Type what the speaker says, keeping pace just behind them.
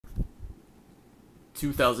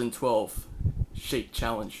2012 Shake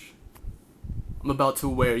Challenge. I'm about to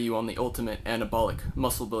wear you on the ultimate anabolic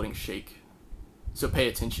muscle building shake, so pay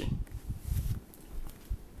attention.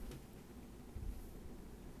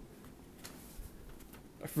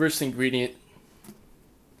 Our first ingredient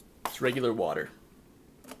is regular water.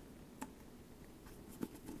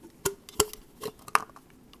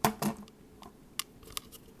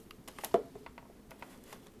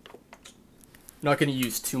 Not going to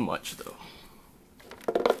use too much though.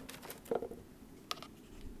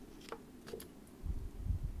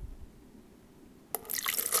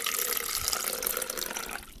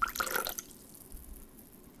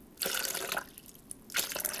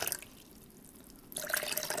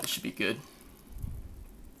 This should be good.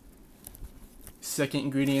 Second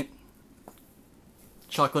ingredient,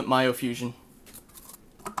 chocolate mayo fusion.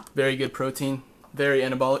 Very good protein, very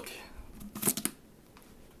anabolic.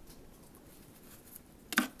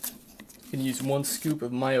 You can use 1 scoop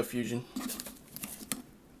of mayo fusion.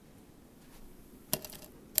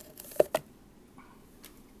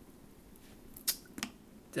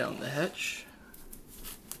 Down the hatch.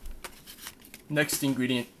 Next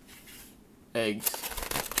ingredient, eggs.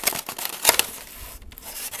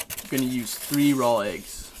 I'm going to use 3 raw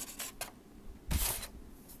eggs.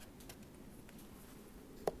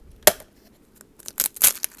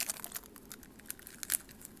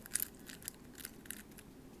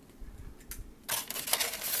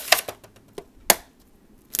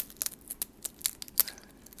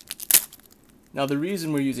 Now the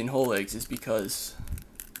reason we're using whole eggs is because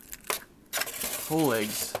whole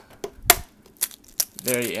eggs,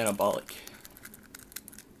 very anabolic.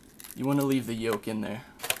 You want to leave the yolk in there.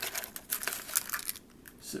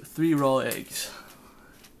 So 3 raw eggs.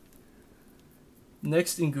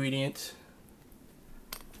 Next ingredient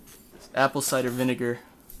is apple cider vinegar,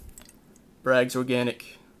 Bragg's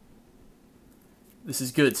Organic. This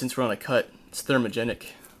is good since we're on a cut. It's thermogenic.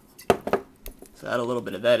 So add a little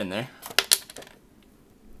bit of that in there.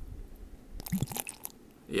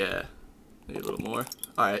 Yeah, maybe a little more.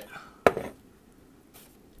 Alright.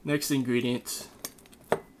 Next ingredient,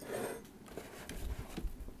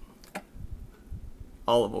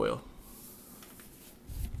 olive oil.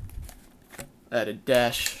 Add a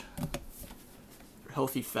dash for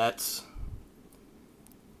healthy fats.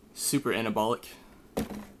 Super anabolic.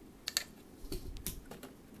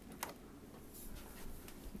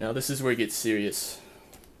 Now this is where it gets serious.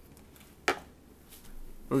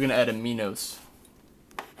 We're gonna add aminos.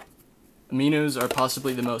 Aminos are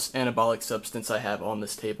possibly the most anabolic substance I have on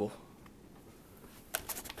this table.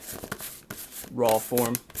 Raw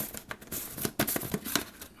form.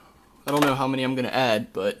 I don't know how many I'm going to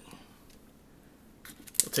add, but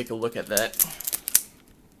we'll take a look at that.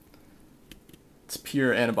 It's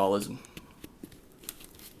pure anabolism.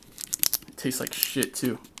 It tastes like shit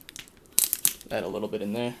too. Add a little bit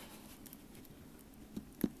in there.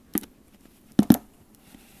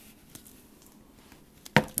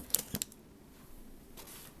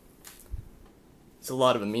 It's a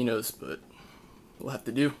lot of aminos, but we'll have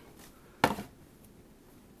to do.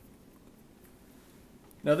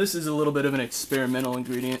 Now this is a little bit of an experimental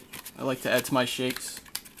ingredient I like to add to my shakes.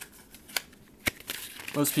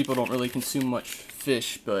 Most people don't really consume much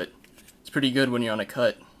fish, but it's pretty good when you're on a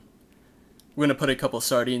cut. We're going to put a couple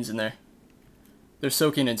sardines in there. They're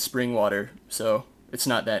soaking in spring water, so it's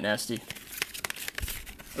not that nasty.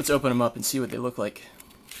 Let's open them up and see what they look like.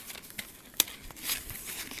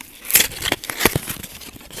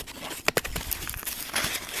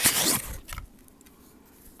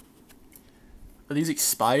 Are these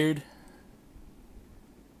expired?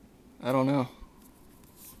 I don't know.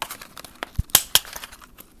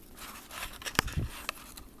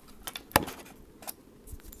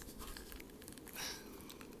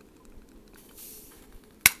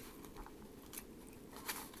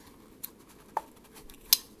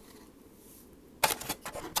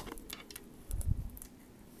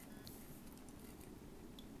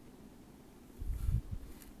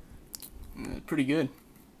 Pretty good.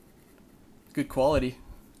 Good quality.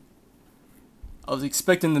 I was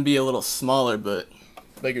expecting them to be a little smaller, but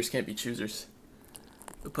beggars can't be choosers.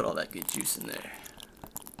 We'll put all that good juice in there.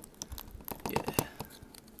 Yeah.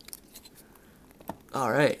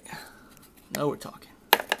 Alright. Now we're talking.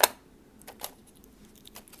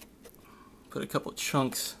 Put a couple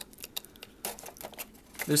chunks.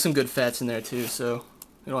 There's some good fats in there too, so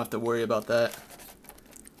we don't have to worry about that.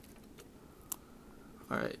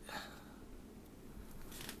 Alright.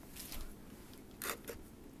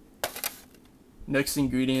 Next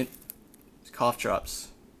ingredient is cough drops.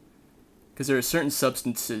 Because there are certain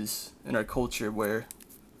substances in our culture where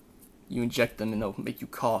you inject them and they'll make you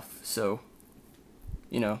cough. So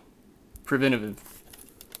you know, preventative.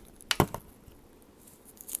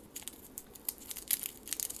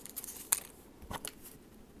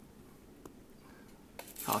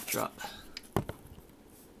 Cough drop.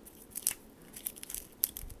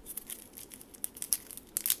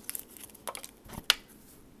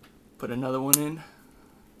 Put another one in.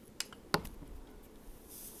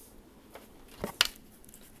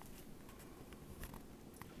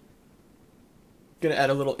 Gonna add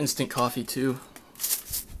a little instant coffee too.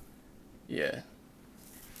 Yeah.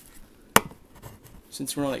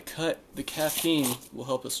 Since we're on a cut, the caffeine will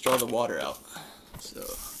help us draw the water out. So,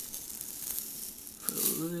 put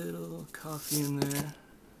a little coffee in there.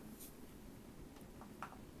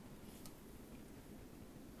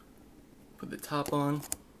 Put the top on.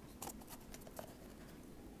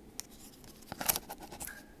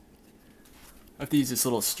 I have to use this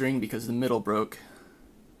little string because the middle broke.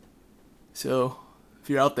 So, if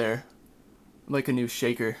you're out there, I'd like a new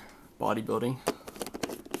shaker, bodybuilding.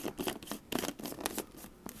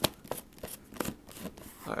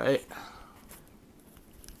 Alright.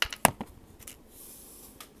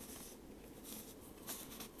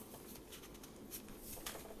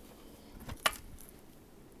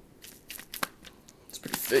 It's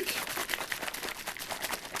pretty thick.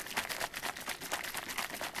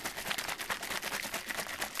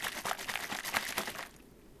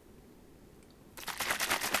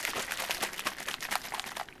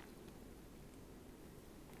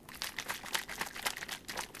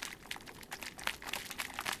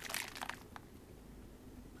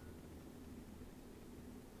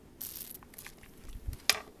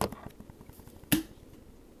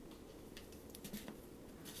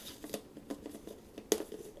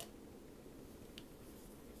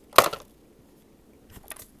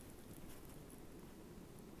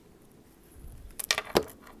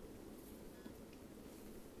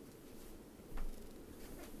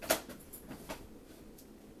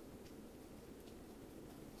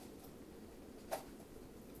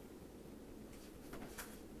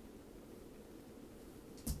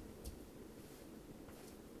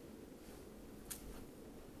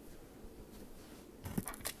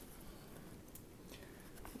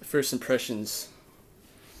 First impressions.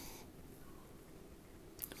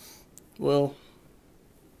 Well,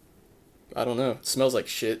 I don't know. It smells like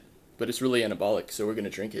shit, but it's really anabolic, so we're gonna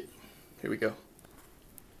drink it. Here we go.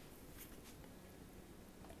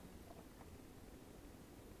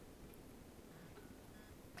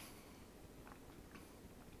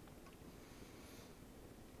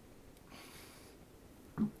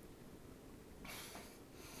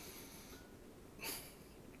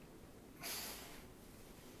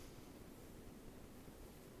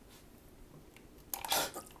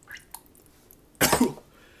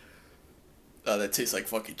 Oh, that tastes like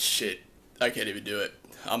fucking shit. I can't even do it.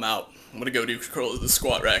 I'm out. I'm gonna go do curl the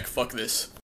squat rack. Fuck this.